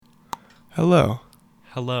Hello.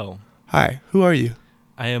 Hello, Hi. Who are you?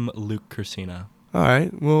 I am Luke Kurcina. All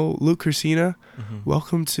right. Well, Luke Kurcina, Mm-hmm.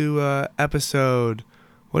 welcome to episode.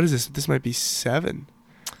 What is this? This might be 7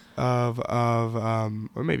 or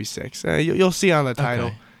maybe 6. You'll see on the title.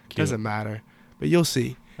 Okay, cute. Doesn't matter, but you'll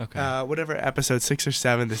see. Okay, Whatever episode 6 or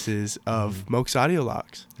 7 this is of Moke's audio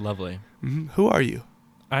logs. lovely. Who are you?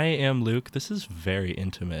 I am Luke. This is very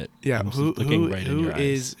intimate. Yeah. I'm Who looking right in your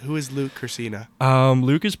eyes. who is Luke Kurcina?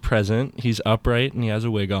 Luke is present. He's upright and he has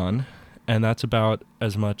a wig on, and that's about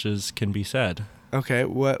as much as can be said. Okay.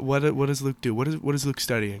 What does Luke do? What is Luke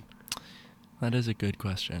studying? That is a good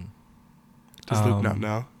question. Does Luke not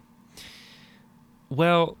know?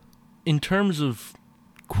 Well, in terms of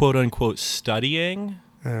quote unquote studying,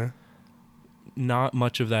 not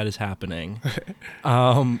much of that is happening.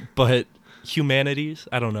 But humanities,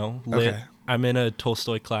 I don't know. Lit. Okay. I'm in a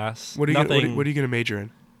Tolstoy class. What are you going to major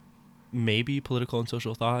in? Maybe political and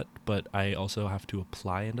social thought, but I also have to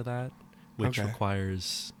apply into that, which Okay.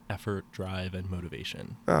 requires effort, drive, and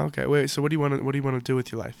motivation. Oh, okay. Wait. So what do you want to do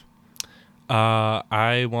with your life?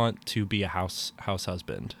 I want to be a house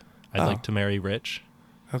husband. I'd Oh. like to marry rich.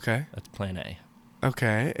 Okay. That's plan A.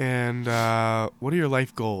 Okay. And what are your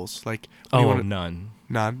life goals? Like, what do you wanna, None.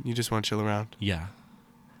 none. You just want to chill around, Yeah.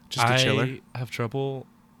 just a chiller. I have trouble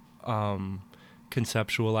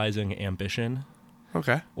conceptualizing ambition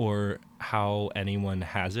Okay. or how anyone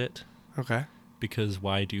has it, Okay. because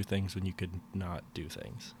why do things when you could not do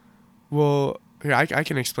things? Well, here I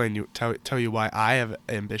can explain tell you why I have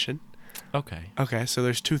ambition. Okay. Okay. So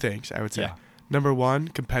there's 2 things I would say. Yeah. Number 1,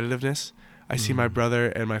 competitiveness. I see my brother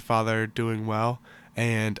and my father doing well,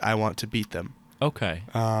 and I want to beat them. Okay.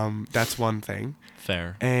 That's one thing.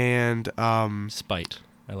 Fair. And Spite.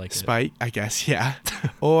 I like it. spite, I guess, yeah.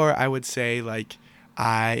 Or I would say, like,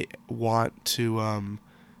 I want to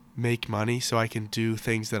make money so I can do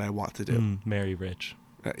things that I want to do. Marry rich.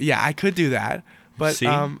 Yeah, I could do that, but See?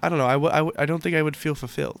 I don't know. I don't think I would feel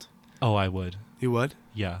fulfilled. Oh, I would. You would?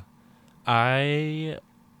 Yeah. I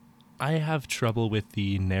have trouble with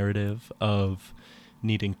the narrative of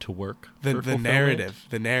needing to work. The for narrative.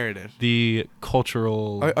 The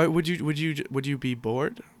cultural. Would you be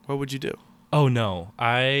bored? What would you do? Oh no,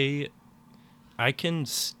 I can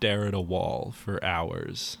stare at a wall for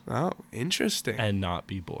hours Oh, interesting. and not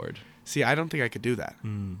be bored. See, I don't think I could do that.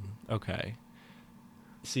 Okay.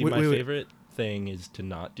 See, Wait, my wait, wait. favorite thing is to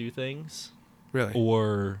not do things, Really?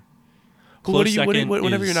 or Well, what close do you? second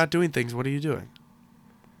Whenever you're is not doing things, what are you doing?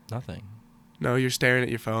 nothing. No, you're staring at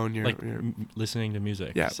your phone. You're Listening to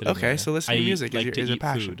music. Yeah, sitting okay, there. so listening to I music like to is a eat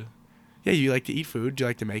passion. Food. Yeah, you like to eat food. Do you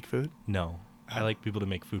like to make food? No, I like people to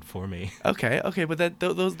make food for me. Okay, but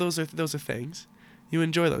those are things. You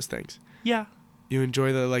enjoy those things. Yeah, You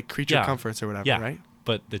enjoy the creature Yeah. comforts or whatever, Yeah. right?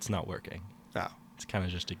 but it's not working. No. It's kind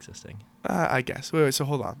of just existing. I guess. Wait. So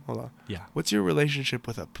hold on. Yeah. What's your relationship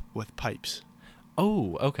with pipes?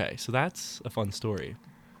 Oh, okay. So that's a fun story.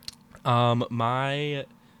 My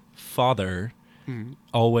father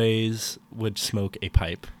always would smoke a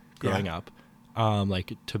pipe growing up,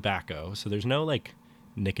 like tobacco. So there's no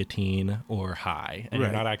nicotine or high, and Right.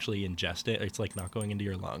 you're not actually ingest it. It's like not going into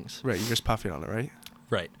your lungs. Right. You're just puffing on it, right?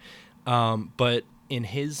 Right. But in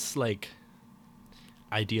his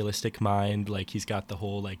idealistic mind, he's got the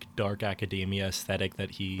whole dark academia aesthetic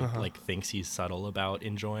that he thinks he's subtle about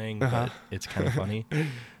enjoying, but it's kind of funny.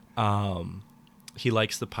 He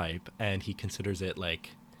likes the pipe, and he considers it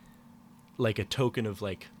like a token of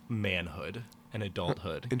manhood and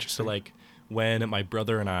adulthood. Interesting. So when my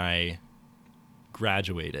brother and I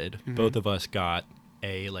graduated, both of us got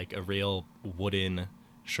a real wooden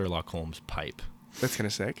Sherlock Holmes pipe. That's kind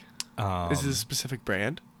of sick. Is this a specific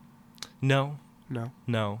brand? No.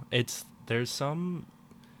 No. There's some,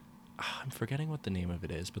 I'm forgetting what the name of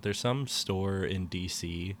it is, but there's some store in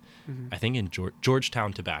DC, I think in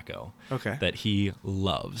Georgetown Tobacco, Okay. that he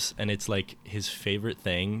loves, and it's his favorite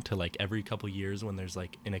thing to every couple years when there's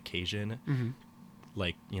an occasion,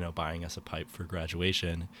 buying us a pipe for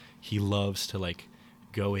graduation. He loves to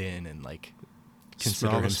go in and consider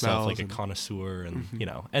Smell the himself smells a connoisseur, and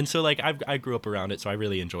and so I grew up around it, so I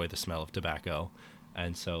really enjoy the smell of tobacco,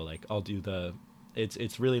 and so I'll do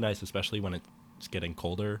it's really nice, especially when it's getting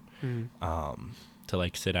colder, to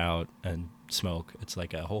sit out and smoke. It's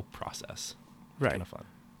a whole process. It's Right. kind of fun.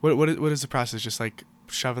 What is the process? Just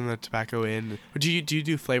shoving the tobacco in? Do you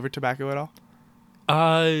do flavored tobacco at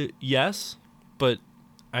all? Yes, but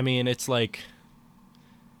I mean it's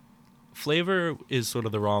flavor is sort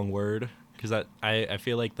of the wrong word, because I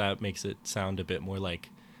feel like that makes it sound a bit more like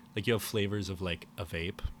you have flavors of a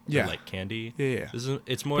vape, Yeah. or candy. Yeah.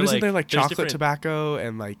 It's more But isn't there there's chocolate different- tobacco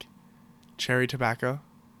and cherry tobacco?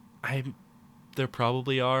 There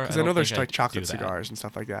probably are. Because I know there's like chocolate cigars and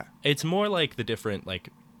stuff like that. It's more like the different like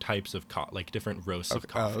types of like different roasts of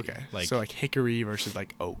coffee. Oh, okay. Like, so like hickory versus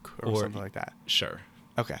like oak or something like that. Sure.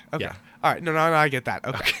 Okay. Yeah. All right. No, I get that.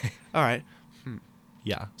 Okay. All right.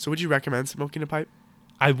 Yeah. So would you recommend smoking a pipe?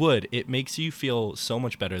 I would. It makes you feel so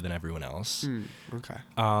much better than everyone else. Okay.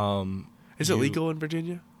 Is it legal in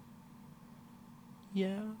Virginia?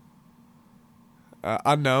 Yeah.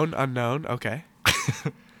 Unknown. Okay.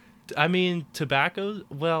 I mean, tobacco,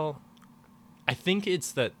 well, I think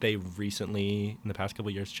it's that they recently, in the past couple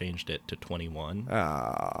of years, changed it to 21.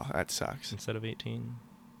 Oh, that sucks. Instead of 18.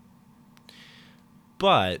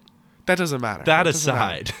 But that doesn't matter. That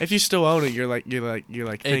aside, matter. If you still own it, you're like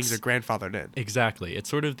things are grandfathered in. Exactly. It's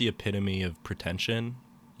sort of the epitome of pretension.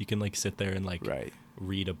 You can like sit there and like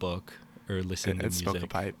read a book or listen to music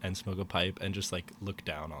and smoke a pipe and just like look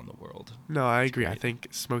down on the world. No, I agree. Great. I think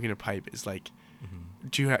smoking a pipe is like.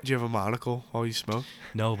 Do you have a monocle while you smoke?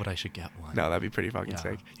 No, but I should get one. No, that'd be pretty fucking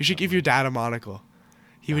sick. You should give your dad a monocle.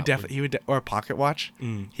 He would definitely or a pocket watch.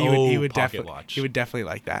 He would definitely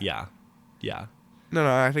like that. Yeah. No,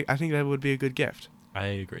 I think that would be a good gift. I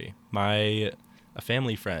agree. A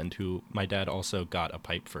family friend who my dad also got a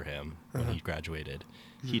pipe for him when he graduated.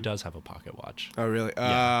 He does have a pocket watch. Oh, really?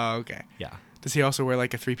 Yeah. Oh, okay. Yeah. Does he also wear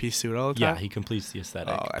like a 3-piece suit all the time? Yeah, he completes the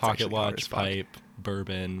aesthetic. Oh, pocket watch, pipe,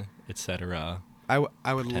 bourbon, etc.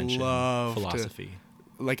 I would love philosophy.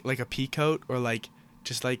 Like a pea coat or like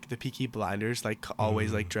just like the Peaky Blinders, like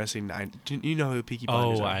always like dressing nine. Do you know who Peaky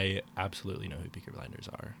Blinders are? Oh, I absolutely know who Peaky Blinders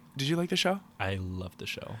are. Did you like the show? I love the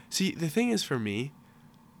show. See, the thing is for me,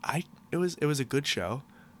 it was a good show.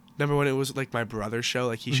 Number one, it was like my brother's show.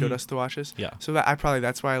 Like he showed us to watch this. Yeah. So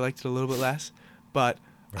that's why I liked it a little bit less. But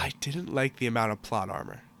I didn't like the amount of plot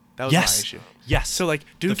armor. That was my issue. Yes. So like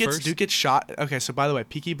dude gets shot. Okay, so by the way,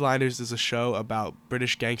 Peaky Blinders is a show about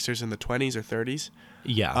British gangsters in the 20s or 30s.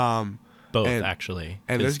 Yeah. Both actually.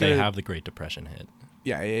 And they have the Great Depression hit.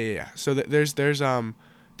 Yeah. So there's some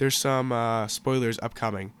spoilers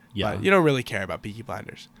upcoming. Yeah. But you don't really care about Peaky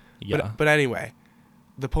Blinders. Yeah. But anyway,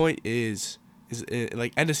 the point is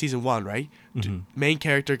like end of season 1, right? Main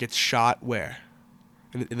character gets shot where?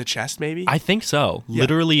 In the chest, maybe? I think so. Yeah.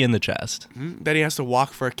 Literally in the chest. Then he has to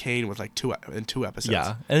walk for a cane with like two episodes.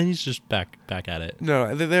 Yeah, and then he's just back at it.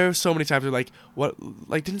 No, there are so many times where like what,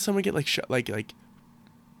 like didn't someone get like shot, like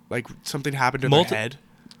something happened to their head?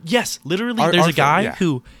 Yes, literally. There's a guy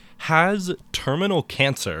who has terminal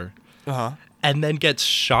cancer, and then gets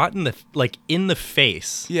shot in the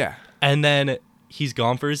face. Yeah, and then he's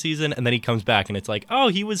gone for a season, and then he comes back, and it's like, oh,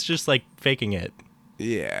 he was just like faking it.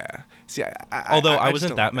 Yeah. See, although I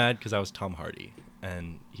wasn't that mad because I was Tom Hardy,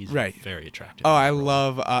 and he's very attractive. Oh, I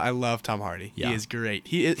love Tom Hardy. Yeah. He is great.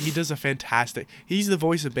 He does a fantastic. He's the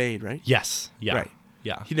voice of Bane, right? Yes. Yeah. Right.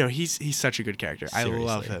 Yeah. You know, he's such a good character. Seriously. I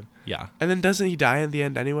love him. Yeah. And then doesn't he die in the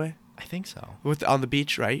end anyway? I think so. On the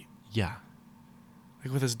beach, right? Yeah.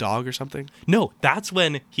 Like with his dog or something? No, that's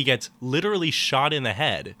when he gets literally shot in the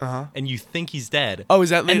head, and you think he's dead. Oh, is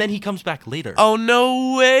that later? And then he comes back later. Oh,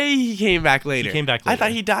 no way he came back later. I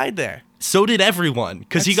thought he died there. So did everyone,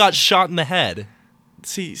 because he got shot in the head.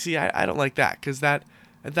 See, I don't like that, because at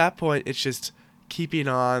that point, it's just keeping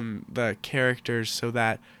on the characters so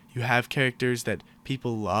that you have characters that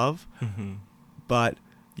people love, but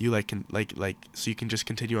you so you can just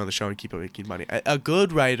continue on the show and keep making money. A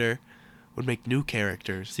good writer would make new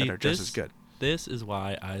characters that are just as good. This is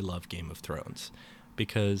why I love Game of Thrones,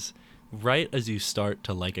 because right as you start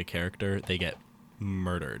to like a character, they get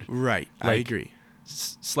murdered. Right, I agree.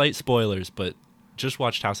 Slight spoilers, but just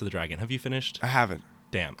watched House of the Dragon. Have you finished? I haven't.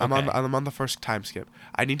 Damn. Okay. I'm on the first time skip.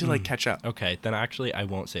 I need to catch up. Okay, then actually I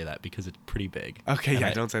won't say that because it's pretty big. Okay,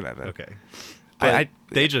 yeah, don't say that then. Okay. But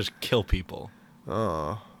they just kill people.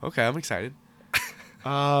 Oh, okay, I'm excited.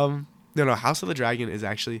 No, House of the Dragon is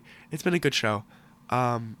actually, it's been a good show.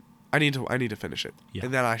 I need to finish it. Yeah.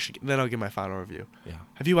 And then I'll give my final review. Yeah.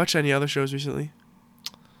 Have you watched any other shows recently?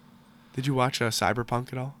 Did you watch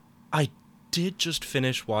Cyberpunk at all? I did just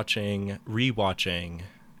finish rewatching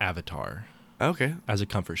Avatar. Okay. As a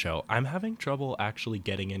comfort show. I'm having trouble actually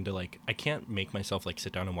getting into I can't make myself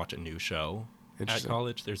sit down and watch a new show at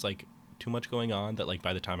college. There's too much going on that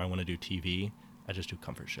by the time I want to do TV, I just do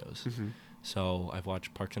comfort shows. So I've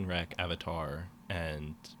watched Parks and Rec, Avatar,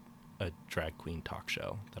 and a drag queen talk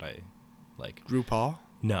show that I like. RuPaul?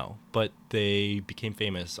 No, but they became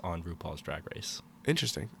famous on RuPaul's Drag Race.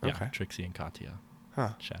 Interesting. Okay. Yeah, Trixie and Katya.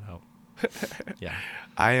 Huh. Shout out. Yeah.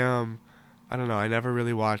 I don't know. I never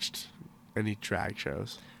really watched any drag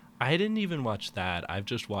shows. I didn't even watch that. I've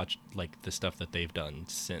just watched the stuff that they've done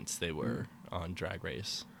since they were on Drag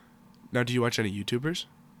Race. Now, do you watch any YouTubers?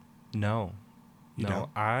 No. You don't?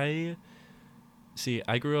 I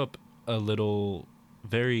grew up a little,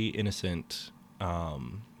 very innocent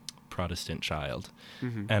Protestant child.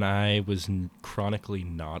 Mm-hmm. And I was chronically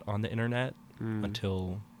not on the internet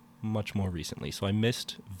until much more recently. So I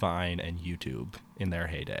missed Vine and YouTube in their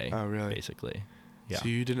heyday. Oh, really? Basically. Yeah. So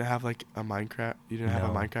you didn't have like a Minecraft? You didn't have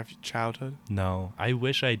a Minecraft childhood? No. I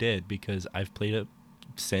wish I did, because I've played it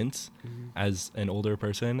since as an older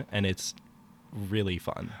person, and it's really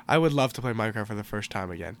fun. I would love to play Minecraft for the first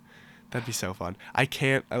time again. That'd be so fun. I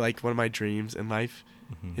can't, like, one of my dreams in life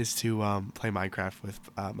is to play Minecraft with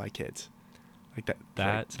my kids. Like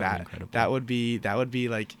That's incredible. That would be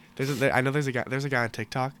like, I know there's a guy on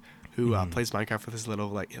TikTok who plays Minecraft with his little,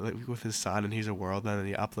 like with his son, and he's a world, and then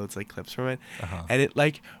he uploads like clips from it, and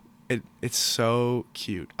it's so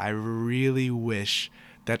cute. I really wish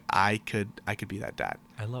that I could be that dad.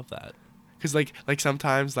 I love that. Cause like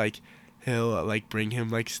sometimes like he'll like bring him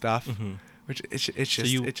like stuff, which it's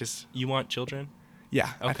just you want children?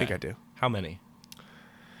 Yeah, Okay. I think I do. How many?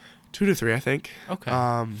 2 to 3, I think. Okay,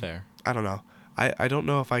 fair. I don't know. I don't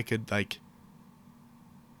know if I could, like,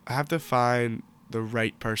 I have to find the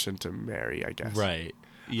right person to marry, I guess. Right.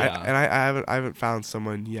 Yeah. I haven't found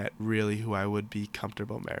someone yet really who I would be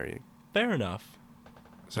comfortable marrying. Fair enough.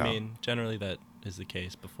 So, I mean, generally that is the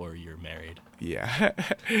case before you're married. yeah.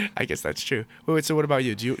 I guess that's true. Wait, so what about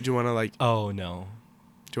you? Do you want to, like, Oh, no.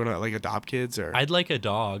 do you want to, like, adopt kids, or? I'd like a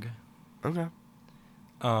dog. Okay.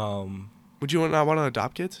 Would you not want to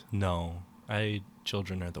adopt kids? No.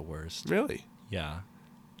 Children are the worst. Really? Yeah.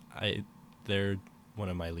 They're one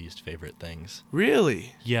of my least favorite things.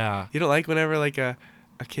 Really? Yeah. You don't like whenever, like, a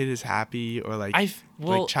kid is happy, or like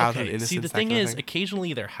childhood innocence? See, the thing is,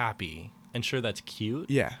 occasionally they're happy, and sure, that's cute.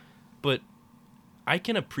 Yeah. But I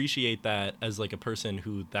can appreciate that as like a person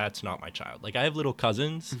who that's not my child. Like I have little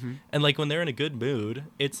cousins, and like when they're in a good mood,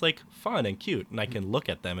 it's like fun and cute, and I can look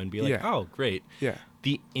at them and be like, oh, great. Yeah.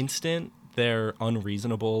 The instant they're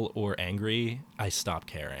unreasonable or angry, I stop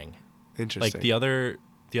caring. Interesting. Like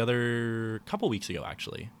the other couple weeks ago,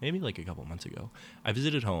 actually, maybe like a couple months ago, I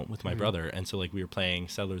visited home with my brother, and so like we were playing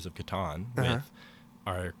Settlers of Catan with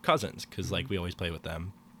our cousins, because like we always play with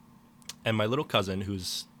them. And my little cousin,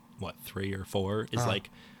 who's 3 or 4, is like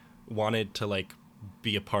wanted to like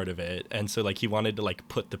be a part of it, and so like he wanted to like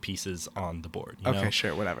put the pieces on the board. You know?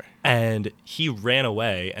 Sure, whatever. And he ran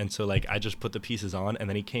away, and so like I just put the pieces on, and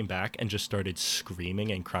then he came back and just started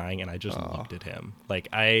screaming and crying, and I just looked at him. Like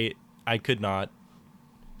I could not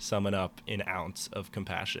summon up an ounce of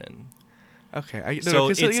compassion. Okay, it's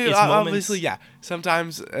obviously, yeah.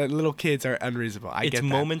 Sometimes little kids are unreasonable. I get that. It's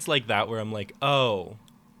moments like that where I'm like, oh,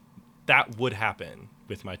 that would happen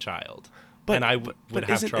with my child. But, and I would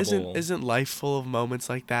have trouble. Isn't life full of moments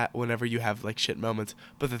like that whenever you have like shit moments?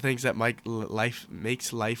 But the things that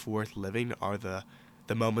makes life worth living are the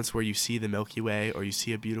moments where you see the Milky Way, or you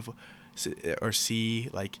see a beautiful, or see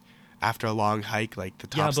like after a long hike like the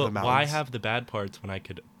tops of the mountains. Why have the bad parts when I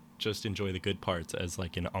could just enjoy the good parts as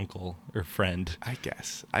like an uncle or friend? I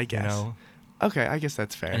guess. You know? Okay, I guess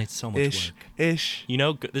that's fair. And it's so much work. You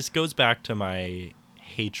know, this goes back to my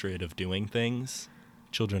hatred of doing things.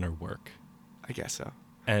 Children are work. I guess so.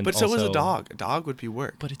 And but also, so is a dog. A dog would be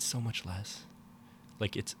work. But it's so much less.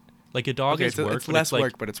 Like it's like a dog is work. It's less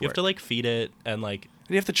work, but it's work. You have to like feed it and like.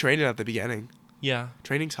 And you have to train it at the beginning. Yeah,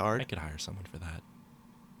 training's hard. I could hire someone for that.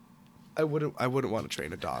 I wouldn't want to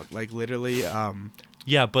train a dog. Like literally.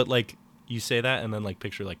 Yeah, but like you say that, and then like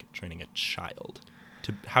picture like training a child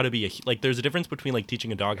to how to be like. There's a difference between like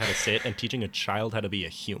teaching a dog how to sit and teaching a child how to be a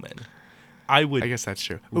human. I guess that's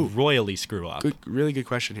true. Royally screw up. Really good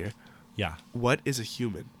question here. Yeah. What is a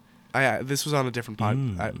human? This was on a different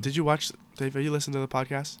pod. Did you listen to the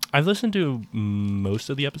podcast? I've listened to most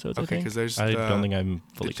of the episodes. Okay, because I don't think I'm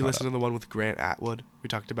fully. Did you listen to the one with Grant Atwood? We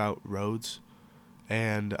talked about roads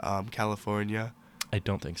and California. I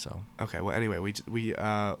don't think so. Okay. Well, anyway, we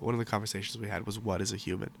one of the conversations we had was what is a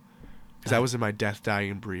human? Because that was in my death,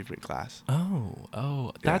 dying, and bereavement class.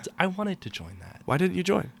 Oh, that's. I wanted to join that. Why didn't you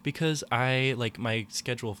join? Because I like my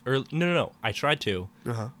schedule. No. I tried to,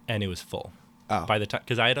 and it was full. Oh. By the time,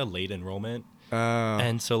 because I had a late enrollment.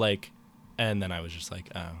 And so like, and then I was just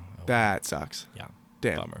like, that sucks. Yeah.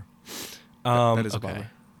 Damn. Bummer. That is a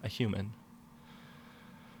bummer. A human.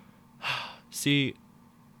 See.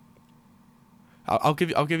 I'll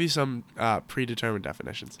give you some predetermined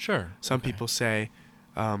definitions. Sure. Some people say.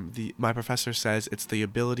 My professor says it's the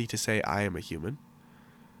ability to say I am a human.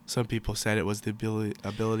 Some people said it was the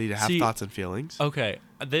ability to have thoughts and feelings. Okay,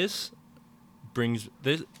 this brings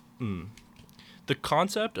this the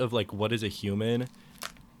concept of like what is a human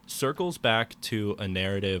circles back to a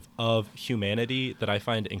narrative of humanity that I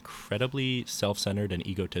find incredibly self-centered and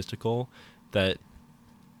egotistical, that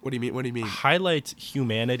What do you mean? highlights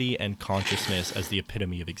humanity and consciousness as the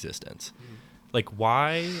epitome of existence. Like,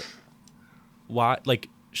 why, like,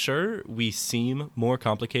 sure, we seem more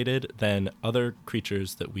complicated than other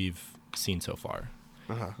creatures that we've seen so far.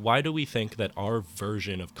 Why do we think that our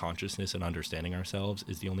version of consciousness and understanding ourselves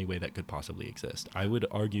is the only way that could possibly exist? I would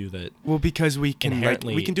argue that... Well, because we can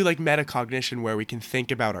inherently, do like metacognition where we can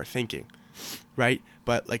think about our thinking, right?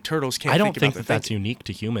 But like turtles can't. I don't think think that's unique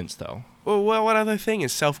to humans, though. Well, what other thing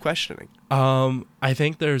is self-questioning? I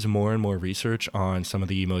think there's more and more research on some of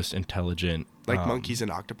the most intelligent... Like monkeys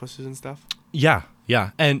and octopuses and stuff? Yeah.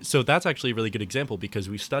 And so that's actually a really good example, because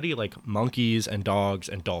we study like monkeys and dogs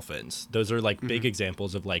and dolphins. Those are like big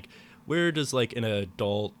examples of like, where does like an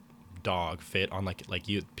adult dog fit on like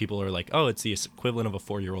you, people are like, oh, it's the equivalent of a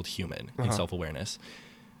 4-year-old human in self-awareness.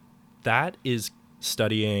 That is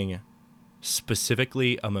studying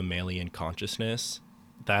specifically a mammalian consciousness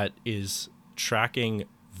that is tracking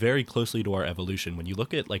very closely to our evolution. When you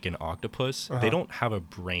look at like an octopus, they don't have a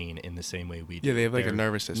brain in the same way we do. Yeah, they have like their a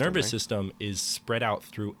nervous system. Nervous system is spread out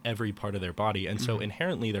through every part of their body, and so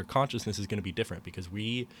inherently their consciousness is going to be different, because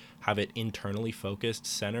we have it internally focused,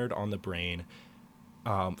 centered on the brain,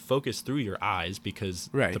 focused through your eyes, because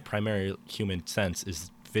the primary human sense is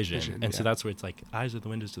vision. And so that's where it's like eyes are the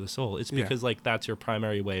windows to the soul. It's because like that's your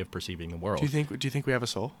primary way of perceiving the world. Do you think we have a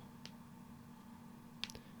soul?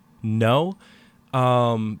 No.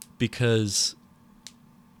 Because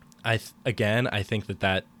I think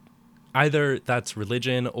that either that's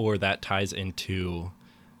religion or that ties into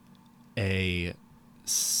a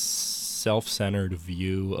self-centered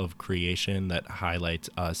view of creation that highlights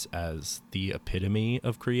us as the epitome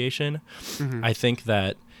of creation. I think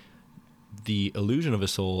that the illusion of a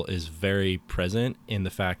soul is very present in the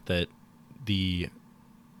fact that the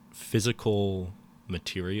physical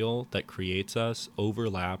material that creates us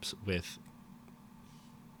overlaps with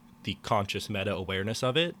the conscious meta-awareness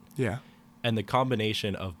of it. Yeah. And the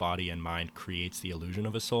combination of body and mind creates the illusion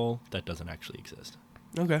of a soul that doesn't actually exist.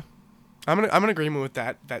 Okay. I'm in agreement with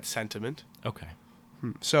that sentiment. Okay.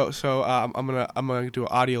 So I'm gonna do an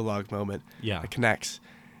audio log moment. Yeah. That connects.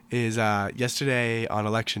 Is yesterday on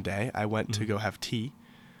election day, I went to go have tea.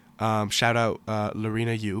 Shout out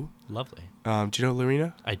Lorena Yu. Lovely. Do you know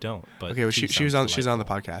Lorena? I don't. But okay, well, she was on the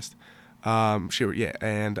podcast.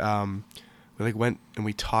 We like went and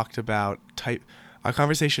we talked about our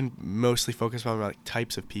conversation mostly focused on like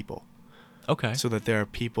types of people. Okay. So that there are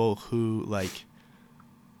people who like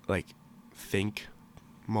think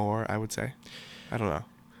more, I would say. I don't know.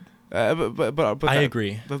 But I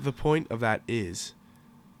agree. The point of that is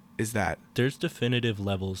that there's definitive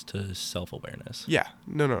levels to self-awareness. Yeah.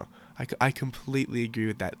 No. I completely agree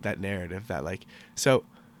with that narrative that like, so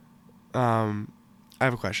I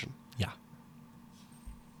have a question. Yeah.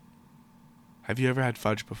 Have you ever had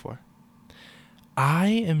fudge before? I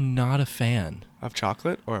am not a fan of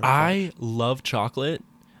chocolate or I love chocolate.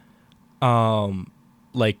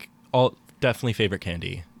 Like definitely favorite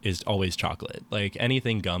candy is always chocolate. Like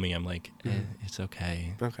anything gummy, I'm like, it's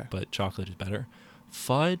okay. Okay. But chocolate is better.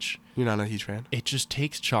 Fudge. You're not a huge fan? It just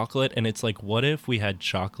takes chocolate, and it's like, what if we had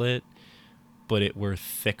chocolate, but it were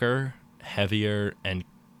thicker, heavier, and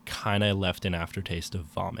kind of left an aftertaste of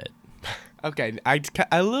vomit? Okay, I'm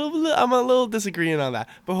a little disagreeing on that,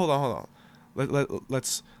 but hold on.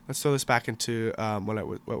 Let's throw this back into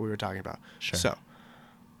what we were talking about. Sure. So,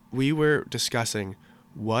 we were discussing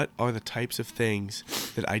what are the types of things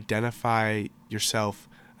that identify yourself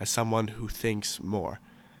as someone who thinks more.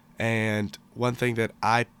 And one thing that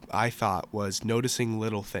I thought was noticing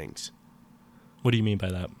little things. What do you mean by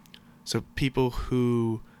that? So people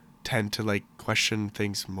who tend to like question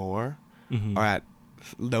things more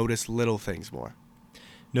notice little things more.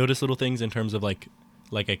 Notice little things in terms of like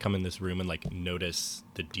I come in this room and like notice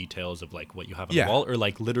the details of like what you have on the wall, or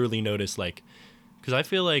like literally notice like, because I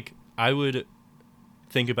feel like I would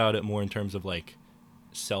think about it more in terms of like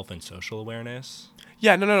self and social awareness.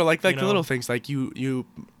 Yeah, no, like the little things, like you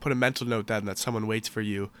put a mental note down that someone waits for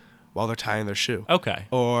you while they're tying their shoe. Okay.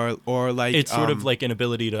 Or like it's sort of like an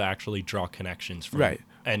ability to actually draw connections from right.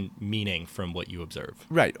 and meaning from what you observe.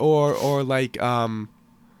 Right. Or like Alan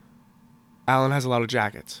has a lot of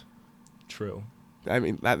jackets. True. I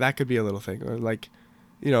mean that could be a little thing, or like,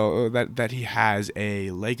 that he has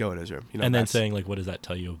a Lego in his room. And then saying like, what does that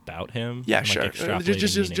tell you about him? Yeah, and, sure. Like,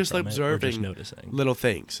 just observing just noticing little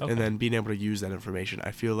things, and then being able to use that information.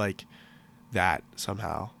 I feel like that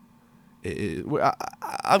somehow.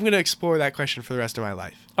 I'm gonna explore that question for the rest of my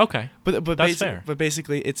life. Okay, but that's fair. But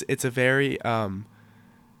basically, it's a very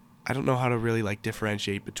I don't know how to really like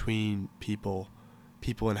differentiate between people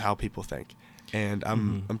and how people think. And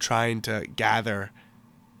I'm trying to gather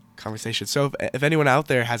conversation. So if anyone out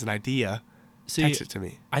there has an idea, text it to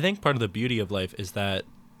me. I think part of the beauty of life is that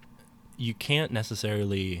you can't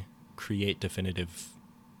necessarily create definitions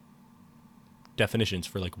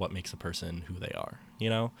for like what makes a person who they are, you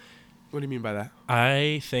know? What do you mean by that?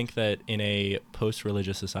 I think that in a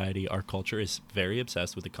post-religious society, our culture is very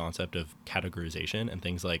obsessed with the concept of categorization and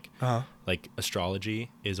things like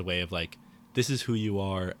astrology is a way of like, this is who you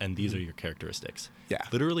are and these are your characteristics. Yeah.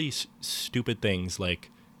 Literally stupid things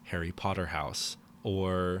like Harry Potter house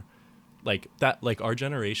or like that, like our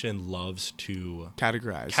generation loves to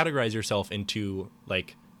categorize yourself into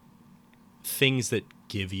like things that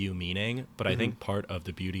give you meaning. But I think part of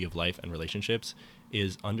the beauty of life and relationships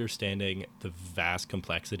is understanding the vast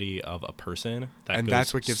complexity of a person that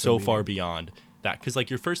goes what gives so far beyond that. Because like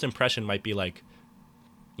your first impression might be like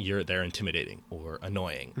they're intimidating or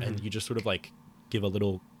annoying, and you just sort of like give a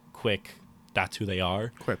little quick that's who they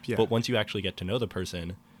are. Quip, yeah. But once you actually get to know the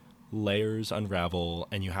person, layers unravel,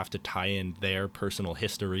 and you have to tie in their personal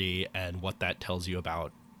history and what that tells you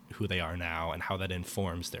about who they are now and how that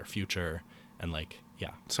informs their future. And like,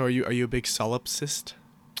 yeah. So are you a big solipsist?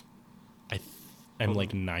 I'm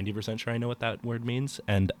like 90% sure I know what that word means,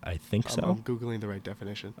 and I think so. I'm Googling the right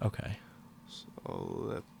definition. Okay.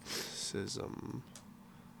 Solipsism.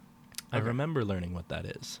 I remember learning what that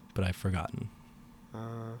is, but I've forgotten.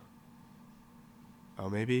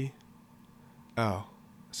 Maybe. Oh,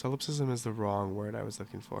 solipsism is the wrong word I was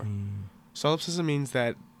looking for. Solipsism means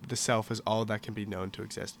that the self is all that can be known to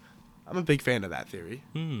exist. I'm a big fan of that theory.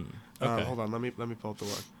 Okay. Hold on, let me pull up the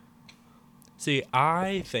word. See,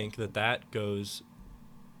 I think that goes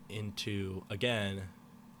into, again,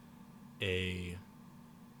 a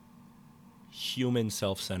human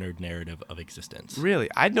self-centered narrative of existence. Really?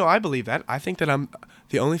 I believe that. I think that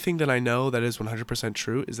the only thing that I know that is 100%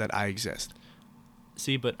 true is that I exist.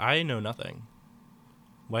 See, but I know nothing.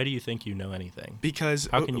 Why do you think you know anything? Because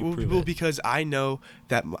how can you prove it? Because I know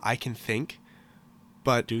that I can think,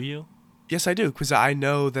 but do you? Yes, I do, because I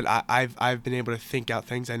know that I've been able to think out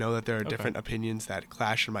things. I know that there are different opinions that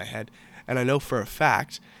clash in my head, and I know for a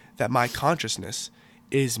fact that my consciousness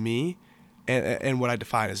is me, and what I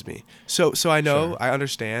define as me. So I know, I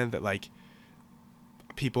understand that like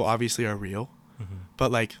people obviously are real,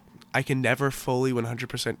 but like I can never fully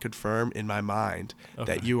 100% confirm in my mind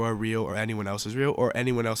that you are real or anyone else is real or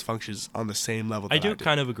anyone else functions on the same level that I do.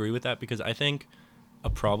 Kind of agree with that, because I think a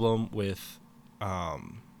problem with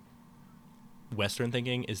Western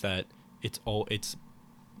thinking is that it's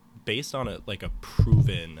based on a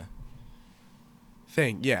proven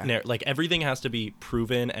thing. Yeah. Like everything has to be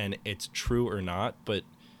proven and it's true or not, but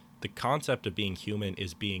the concept of being human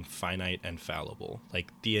is being finite and fallible.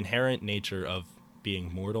 Like the inherent nature of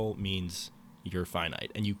being mortal means you're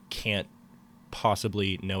finite and you can't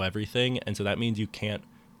possibly know everything, and so that means you can't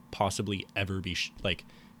possibly ever be like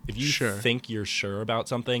if you think you're sure about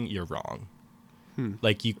something, you're wrong.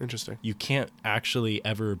 Like you can't actually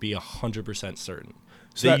ever be 100% certain.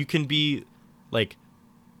 So you can be like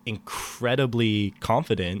incredibly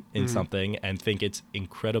confident in something and think it's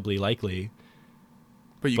incredibly likely,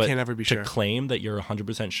 but you can't ever be sure. To claim that you're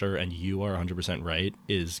 100% sure and you are 100% right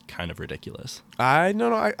is kind of ridiculous. I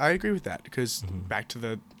agree with that, because back to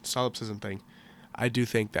the solipsism thing, I do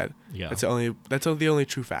think that that's the only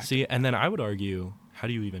true fact. See, and then I would argue, how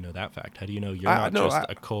do you even know that fact? How do you know you're not just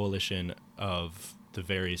a coalition of the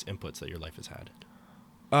various inputs that your life has had?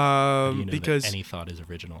 How do you know because that any thought is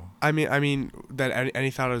original. I mean that any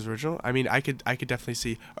thought is original. I mean, I could definitely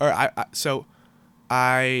see. Or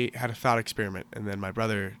I had a thought experiment, and then my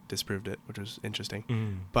brother disproved it, which was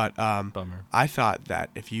interesting. But bummer. I thought that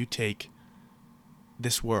if you take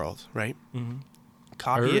this world, right,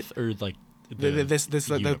 copy Earth, or like the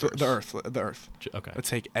Earth. Okay. Let's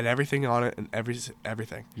take and everything on it and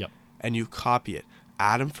everything. Yep. And you copy it,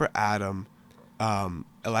 atom for atom,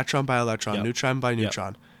 electron by electron, neutron by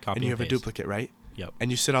neutron, and you have a duplicate, right? Yep. And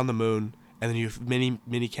you sit on the moon, and then you have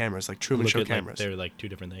mini cameras, like Truman Show cameras. They're like two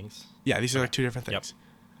different things. Yeah, these are like two different things.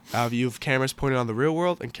 Yep. You have cameras pointed on the real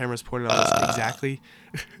world and cameras pointed on this exactly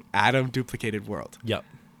atom duplicated world. Yep.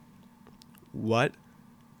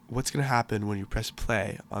 What's going to happen when you press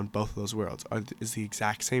play on both of those worlds? Is the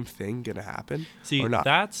exact same thing going to happen? See, or not?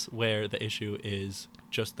 That's where the issue is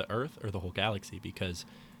just the Earth or the whole galaxy, because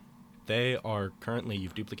they are currently,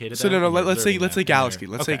 you've duplicated them. So let's say galaxy.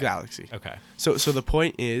 Let's say galaxy. Okay. So the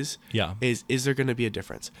point is is there going to be a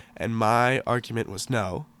difference? And my argument was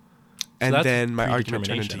no. And then my argument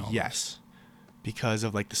turned into yes. Because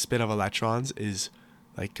of like the spin of electrons is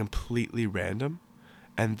like completely random.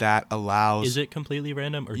 and that allows... Is it completely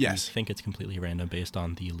random, or Yes. do you think it's completely random based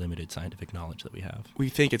on the limited scientific knowledge that we have? We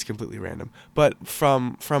think it's completely random, but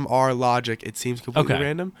from our logic, it seems completely Okay.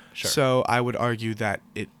 random. Sure. So I would argue that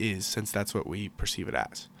it is, since that's what we perceive it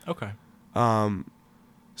as. Okay.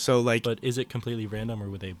 So like... But is it completely random, or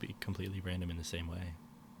would they be completely random in the same way?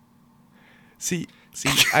 See,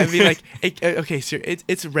 I mean, like, okay, so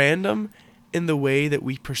it's random in the way that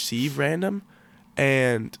we perceive random,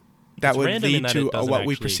 and that It's would random in lead that to it doesn't what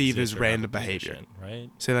we actually perceive as exist or have a random behavior. position, right?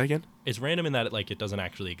 Say that again? It's random in that it doesn't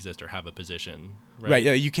actually exist or have a position, Right,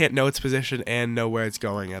 yeah, you can't know its position and know where it's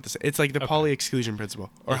going at the It's like the Okay. Pauli exclusion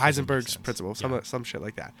principle, or It doesn't make Heisenberg's sense. principle, Yeah. some shit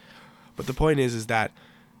like that. But the point is that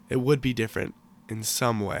it would be different in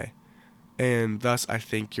some way, and thus I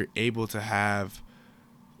think you're able to have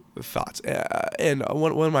thoughts. And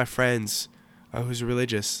one of my friends who's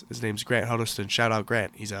religious, his name's Grant Huddleston. Shout out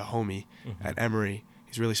Grant. He's a homie at Emory.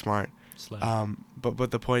 He's really smart.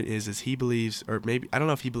 But the point is he believes, or maybe I don't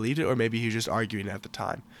know if he believed it, or maybe he was just arguing at the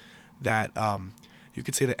time, that you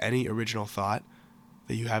could say that any original thought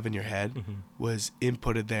that you have in your head was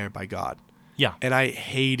inputted there by God. Yeah. And I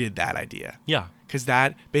hated that idea. Yeah. Because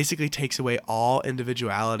that basically takes away all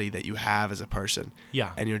individuality that you have as a person.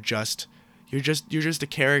 Yeah. And you're just a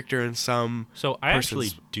character in some... So I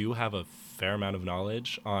actually do have a fair amount of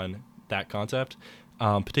knowledge on that concept,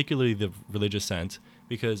 particularly the religious sense,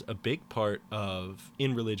 because a big part of,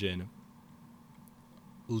 in religion,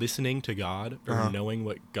 listening to God or knowing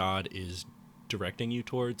what God is directing you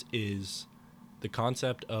towards is the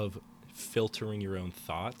concept of filtering your own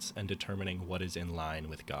thoughts and determining what is in line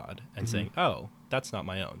with God and saying, oh, that's not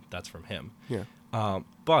my own, that's from him. Yeah.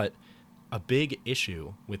 But a big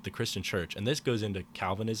issue with the Christian church, and this goes into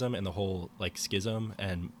Calvinism and the whole like schism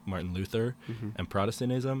and Martin Luther and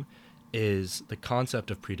Protestantism, is the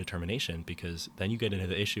concept of predetermination, because then you get into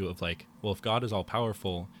the issue of like, well, if God is all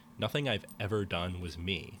powerful, nothing I've ever done was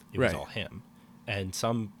me. It was all him. And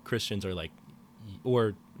some Christians are like,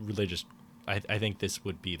 or religious, I think this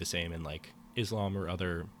would be the same in like Islam or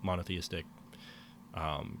other monotheistic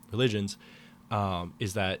religions,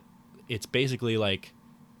 is that it's basically like,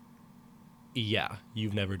 yeah,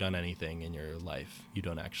 you've never done anything in your life. You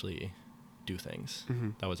don't actually do things.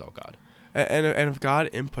 That was all God. And if God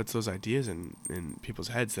inputs those ideas in people's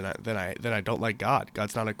heads, then I don't like God.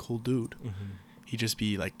 God's not a cool dude. He'd just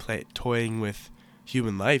be like toying with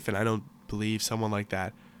human life, and I don't believe someone like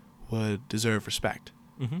that would deserve respect.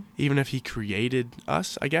 Even if he created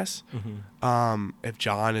us, I guess. If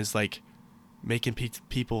John is like making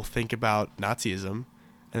people think about Nazism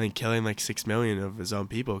and then killing like 6 million of his own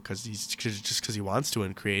people because he wants to,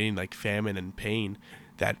 and creating like famine and pain,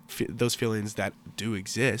 that those feelings that do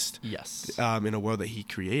exist, yes, in a world that he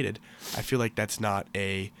created, I feel like that's not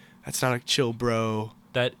a chill bro.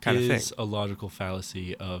 That kind of is thing. A logical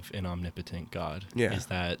fallacy of an omnipotent God. Yeah. Is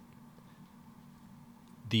that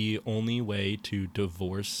the only way to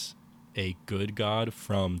divorce a good God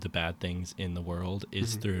from the bad things in the world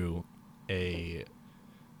is through a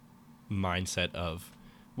mindset of,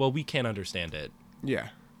 well, we can't understand it. Yeah.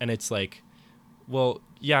 And it's like, well,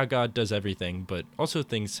 yeah, God does everything, but also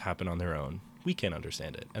things happen on their own. We can't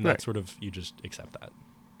understand it. And that's sort of, you just accept that.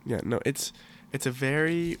 Yeah, no, it's a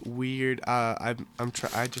very weird, I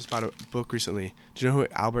just bought a book recently. Do you know who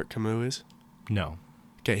Albert Camus is? No.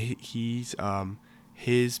 Okay, he's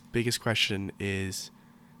his biggest question is,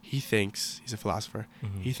 he's a philosopher.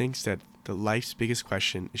 He thinks that the life's biggest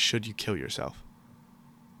question is, should you kill yourself?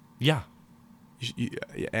 Yeah.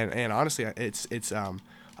 And honestly,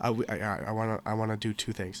 I want to do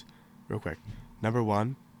two things real quick. Number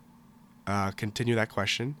one, continue that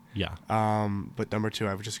question. Yeah. But number two,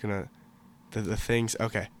 I was just gonna the things.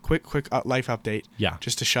 Okay, quick life update. Yeah.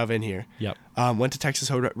 Just to shove in here. Yep. Went to Texas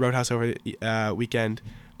Roadhouse over the weekend.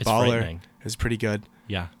 It's Baller. frightening. It was pretty good.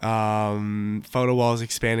 Yeah. Photo walls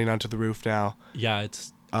expanding onto the roof now. Yeah,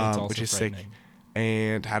 it's also which is sick.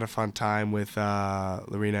 And had a fun time with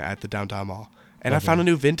Lorena at the downtown mall. And Lovely. I found a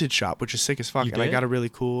new vintage shop, which is sick as fuck. You And I did? got a really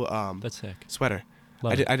cool That's sick. sweater. I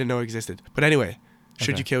Love it. didn't know it existed. But anyway,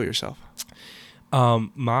 should Okay. you kill yourself?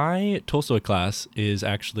 My Tolstoy class is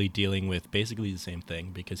actually dealing with basically the same thing,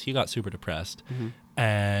 because he got super depressed.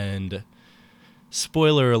 And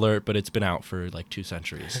spoiler alert, but it's been out for like 2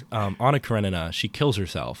 centuries. Anna Karenina, she kills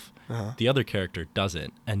herself. The other character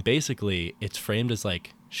doesn't. And basically it's framed as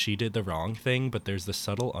like she did the wrong thing, but there's the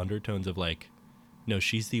subtle undertones of like, no,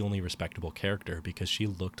 she's the only respectable character because she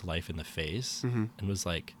looked life in the face and was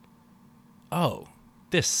like, oh,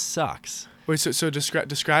 this sucks. Wait, so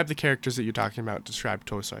describe the characters that you're talking about. Describe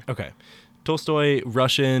Tolstoy. Okay. Tolstoy,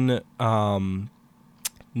 Russian,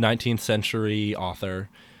 19th century author,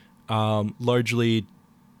 largely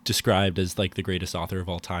described as like the greatest author of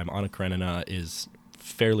all time, Anna Karenina is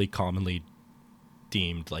fairly commonly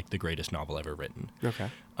deemed like the greatest novel ever written. Okay.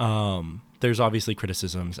 There's obviously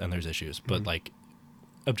criticisms and there's issues, but like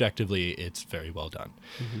objectively, it's very well done.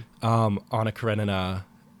 Anna Karenina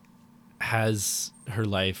has her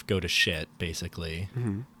life go to shit, basically.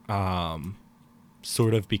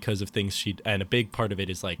 Sort of because of things and a big part of it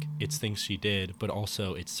is like it's things she did, but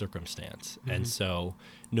also it's circumstance. And so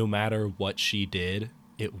no matter what she did,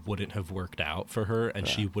 it wouldn't have worked out for her, and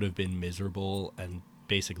she would have been miserable and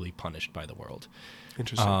basically punished by the world.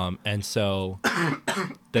 Interesting. And so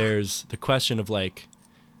there's the question of like,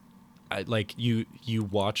 you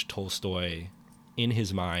watch Tolstoy in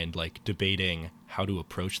his mind, like debating how to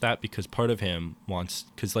approach that, because part of him wants,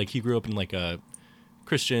 because like he grew up in like a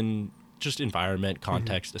Christian just environment,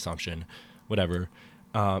 context, assumption, whatever.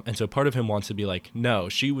 And so part of him wants to be like, no,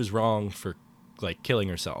 she was wrong for like killing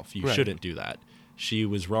herself. You shouldn't do that. She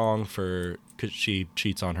was wrong because she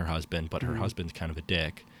cheats on her husband, but her husband's kind of a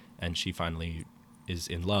dick, and she finally is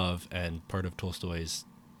in love. And part of Tolstoy's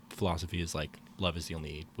philosophy is like, love is the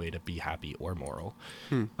only way to be happy or moral.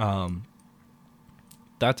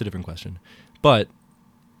 That's a different question. But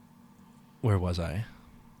where was I?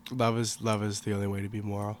 Love is the only way to be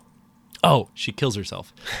moral. Oh, she kills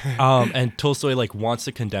herself. And Tolstoy like wants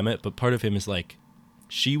to condemn it, but part of him is like,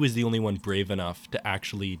 she was the only one brave enough to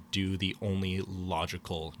actually do the only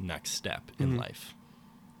logical next step in life,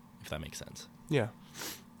 if that makes sense. Yeah.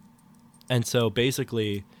 And so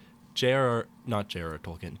basically, George R.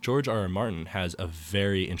 R. Martin has a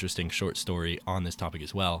very interesting short story on this topic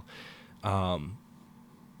as well.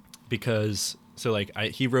 Because so like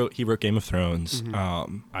he wrote Game of Thrones.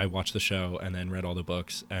 I watched the show and then read all the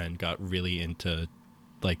books and got really into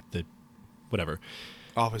like the whatever.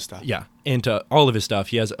 All of his stuff. Yeah, into all of his stuff.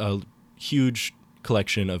 He has a huge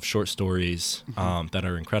collection of short stories that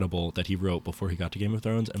are incredible that he wrote before he got to Game of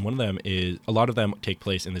Thrones. And one of them is, a lot of them take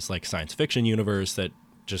place in this like science fiction universe that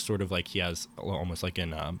just sort of like he has almost like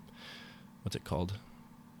in, what's it called?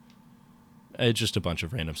 It's just a bunch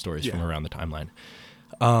of random stories from around the timeline.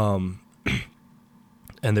 And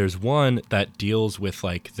there's one that deals with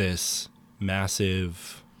like this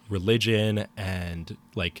massive religion and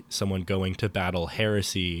like someone going to battle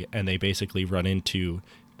heresy, and they basically run into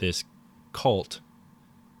this cult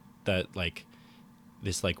that like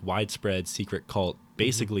this like widespread secret cult,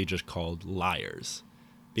 basically just called liars,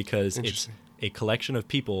 because it's a collection of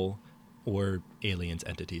people or aliens,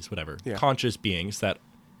 entities, whatever, conscious beings that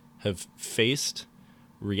have faced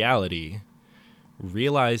reality,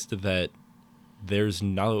 realized that there's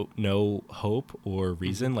no hope or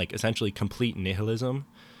reason, like essentially complete nihilism.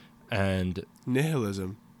 And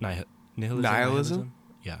nihilism. Nihilism?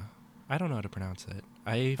 Yeah. I don't know how to pronounce it.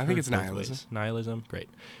 I think it's nihilism. Ways. Nihilism? Great.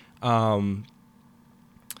 But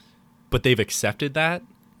they've accepted that,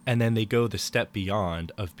 and then they go the step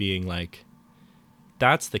beyond of being like,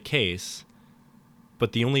 that's the case,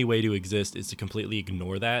 but the only way to exist is to completely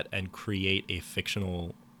ignore that and create a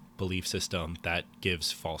fictional belief system that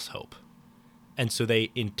gives false hope. And so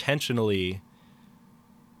they intentionally,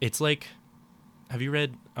 it's like, have you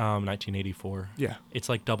read 1984? Yeah. It's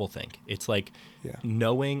like doublethink. It's like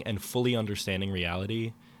knowing and fully understanding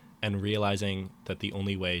reality and realizing that the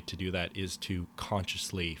only way to do that is to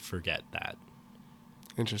consciously forget that.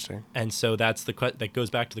 Interesting. And so that's that goes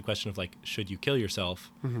back to the question of like, should you kill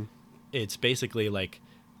yourself? It's basically like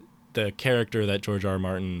the character that George R. R.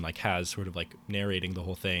 Martin like has sort of like narrating the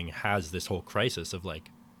whole thing has this whole crisis of like,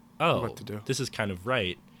 oh, what to do. This is kind of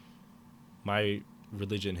right. My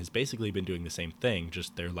religion has basically been doing the same thing,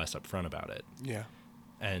 just they're less upfront about it. Yeah.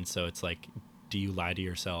 And so it's like, do you lie to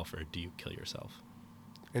yourself or do you kill yourself?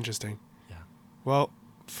 Interesting. Yeah. Well,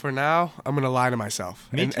 for now, I'm going to lie to myself.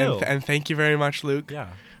 Me too. And thank you very much, Luke,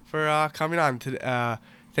 for coming on.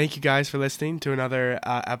 Thank you guys for listening to another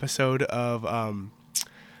episode of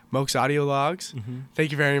Moke's Audio Logs.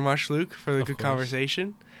 Thank you very much, Luke, for the good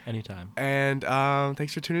conversation. Anytime. And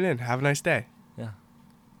thanks for tuning in. Have a nice day. Yeah.